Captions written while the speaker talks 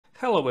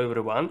Hello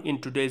everyone, in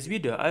today's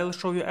video I'll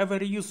show you a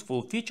very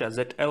useful feature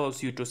that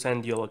allows you to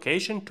send your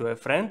location to a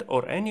friend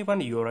or anyone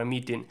you are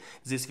meeting.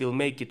 This will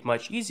make it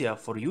much easier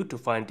for you to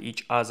find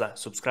each other.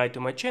 Subscribe to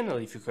my channel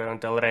if you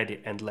haven't already,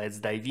 and let's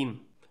dive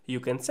in. You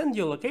can send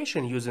your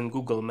location using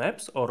Google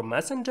Maps or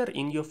Messenger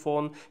in your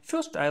phone.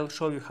 First I'll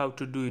show you how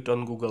to do it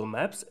on Google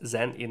Maps,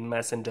 then in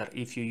Messenger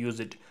if you use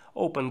it.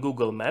 Open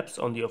Google Maps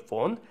on your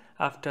phone.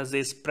 After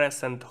this,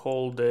 press and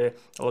hold the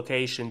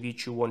location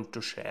which you want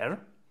to share.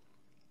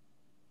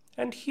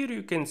 And here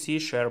you can see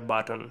share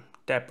button.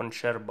 Tap on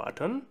share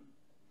button.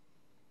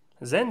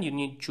 Then you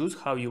need to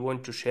choose how you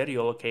want to share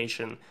your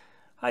location.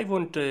 I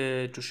want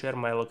to share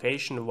my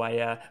location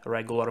via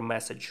regular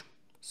message.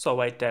 So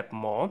I tap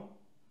more.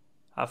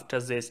 After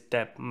this,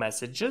 tap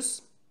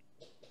messages.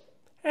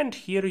 And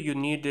here you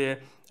need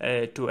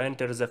to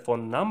enter the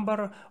phone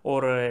number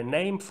or a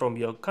name from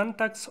your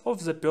contacts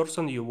of the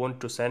person you want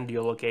to send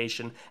your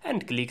location,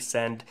 and click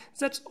send.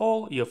 That's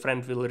all. Your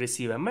friend will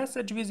receive a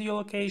message with your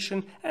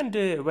location, and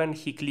when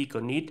he click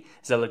on it,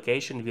 the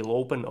location will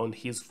open on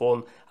his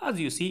phone. As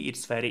you see,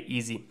 it's very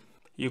easy.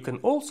 You can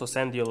also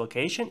send your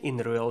location in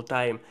real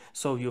time,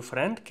 so your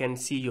friend can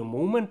see your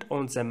movement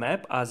on the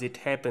map as it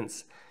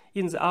happens.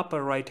 In the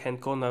upper right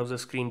hand corner of the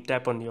screen,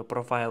 tap on your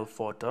profile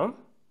photo.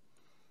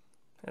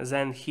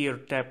 Then here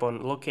tap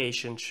on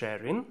location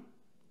sharing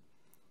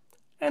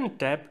and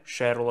tap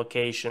share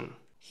location.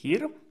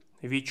 Here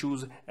we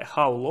choose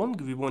how long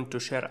we want to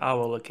share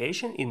our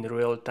location in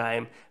real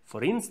time.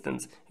 For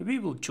instance, we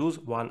will choose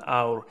 1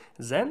 hour.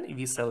 Then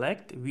we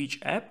select which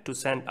app to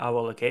send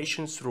our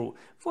location through.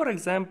 For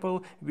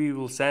example, we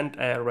will send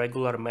a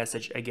regular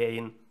message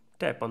again.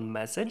 Tap on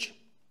message.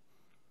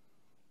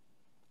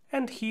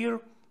 And here,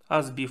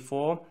 as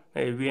before,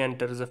 we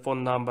enter the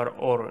phone number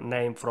or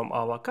name from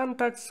our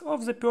contacts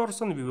of the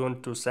person we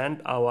want to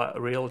send our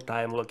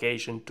real-time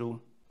location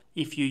to.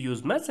 If you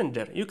use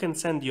Messenger, you can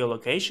send your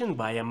location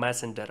via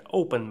Messenger.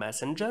 Open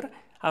Messenger.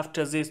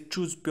 After this,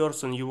 choose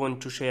person you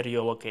want to share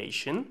your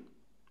location.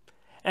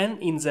 And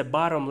in the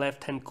bottom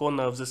left-hand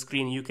corner of the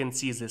screen, you can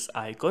see this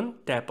icon.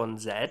 Tap on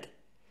that.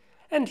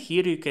 And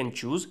here you can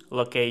choose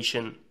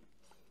location.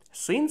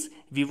 Since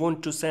we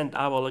want to send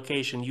our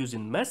location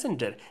using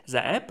Messenger,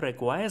 the app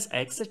requires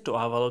access to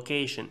our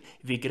location.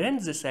 We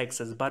grant this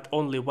access, but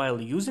only while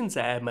using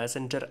the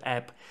Messenger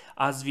app,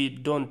 as we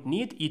don't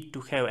need it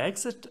to have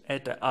access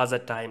at other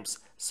times.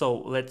 So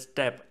let's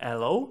tap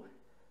Allow.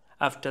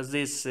 After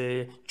this,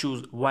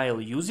 choose while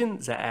using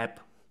the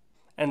app.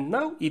 And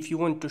now, if you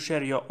want to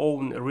share your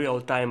own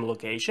real-time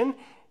location,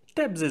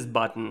 tap this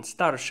button,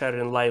 Start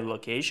sharing live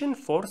location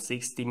for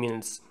 60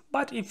 minutes.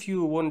 But if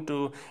you want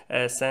to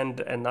send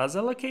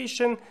another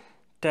location,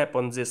 tap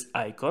on this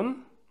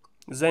icon,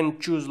 then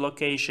choose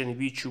location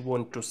which you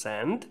want to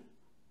send.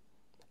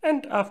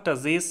 And after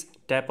this,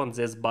 tap on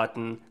this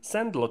button,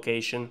 Send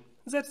location.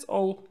 That's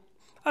all.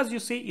 As you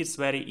see, it's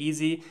very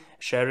easy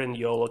sharing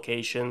your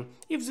location.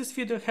 If this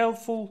video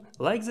helpful,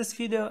 like this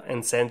video,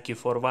 and thank you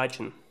for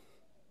watching.